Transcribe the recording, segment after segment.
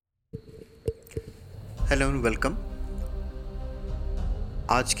Hello and welcome.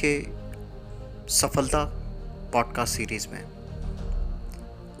 आज के सफलता पॉडकास्ट सीरीज़ में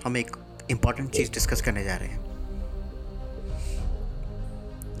हम एक इम्पॉर्टेंट चीज़ डिस्कस करने जा रहे हैं,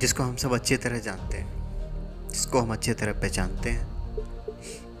 जिसको हम सब अच्छी तरह जानते हैं, जिसको हम अच्छी तरह पहचानते हैं।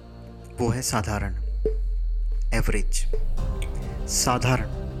 वो है साधारण, एवरेज।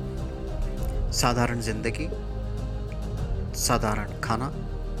 साधारण ज़िंदगी, साधारण खाना,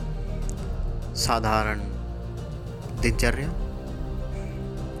 साधारण दिनचर्या,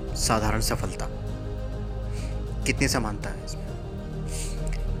 साधारण सफलता। कितनी समानता है इसमें?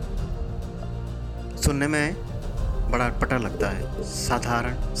 सुनने में बड़ा अटपटा लगता है।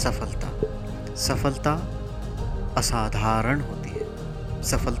 साधारण सफलता असाधारण होती है,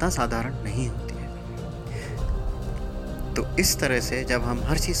 सफलता साधारण नहीं होती है। तो इस तरह से जब हम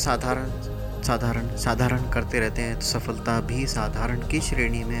हर चीज़ साधारण करते रहते हैं तो सफलता भी साधारण की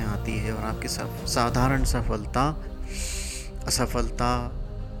श्रेणी में आती है, और आपकी साधारण सफलता असफलता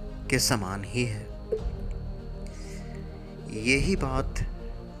के समान ही है। यही बात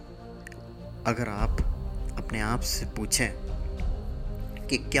अगर आप अपने आप से पूछें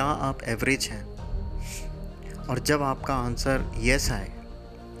कि क्या आप एवरेज हैं, और जब आपका आंसर यस आए,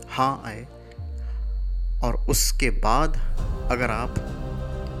 हाँ आए, और उसके बाद अगर आप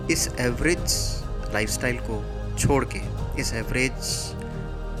इस एवरेज लाइफस्टाइल को छोड़ के, इस एवरेज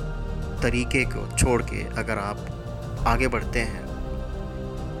तरीके को छोड़ के अगर आप आगे बढ़ते हैं,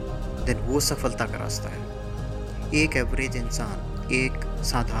 देन वो सफलता का रास्ता है। एक एवरेज इंसान, एक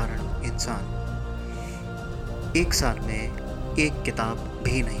साधारण इंसान 1 साल में एक किताब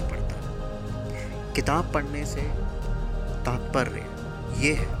भी नहीं पढ़ता। किताब पढ़ने से तात्पर्य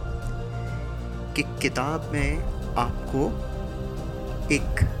ये है कि किताब में आपको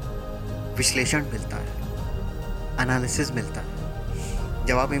एक विश्लेषण मिलता है, एनालिसिस मिलता है।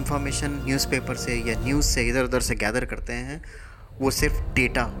 जब आप इंफॉर्मेशन न्यूज़पेपर से या न्यूज़ से इधर उधर से गैदर करते हैं, वो सिर्फ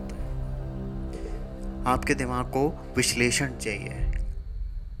डेटा होता है। आपके दिमाग को विश्लेषण चाहिए,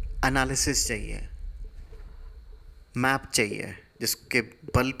 एनालिसिस चाहिए, मैप चाहिए, जिसके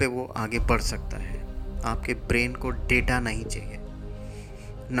बल पे वो आगे बढ़ सकता है। आपके ब्रेन को डेटा नहीं चाहिए,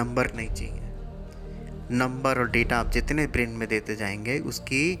 नंबर नहीं चाहिए। नंबर और डेटा आप जितने ब्रेन में देते जाएंगे,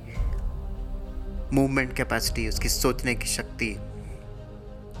 उसकी मूवमेंट कैपेसिटी, उसकी सोचने की शक्ति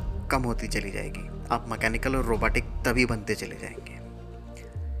कम होती चली जाएगी। आप मैकेनिकल और रोबोटिक तभी बनते चले जाएंगे।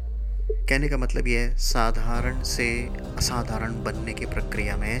 कहने का मतलब ये है, साधारण से असाधारण बनने की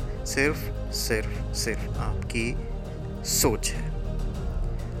प्रक्रिया में सिर्फ आपकी सोच है।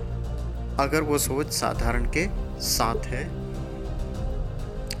 अगर वो सोच साधारण के साथ है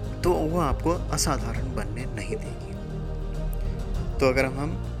तो वो आपको असाधारण बनने नहीं देगी। तो अगर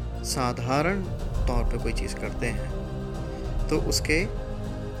हम साधारण तौर पे कोई चीज़ करते हैं तो उसके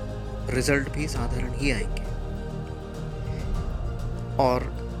रिजल्ट भी साधारण ही आएंगे। और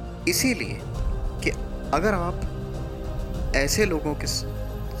इसीलिए कि अगर आप ऐसे लोगों के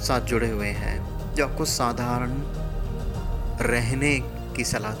साथ जुड़े हुए हैं जो आपको साधारण रहने की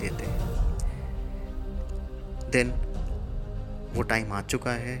सलाह देते हैं, देन वो टाइम आ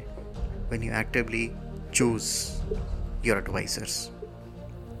चुका है when you actively choose your advisors.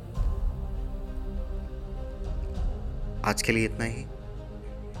 आज के लिए इतना ही।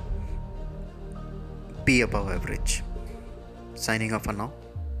 Be above average. Signing off for now.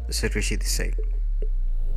 This is Rishi this side.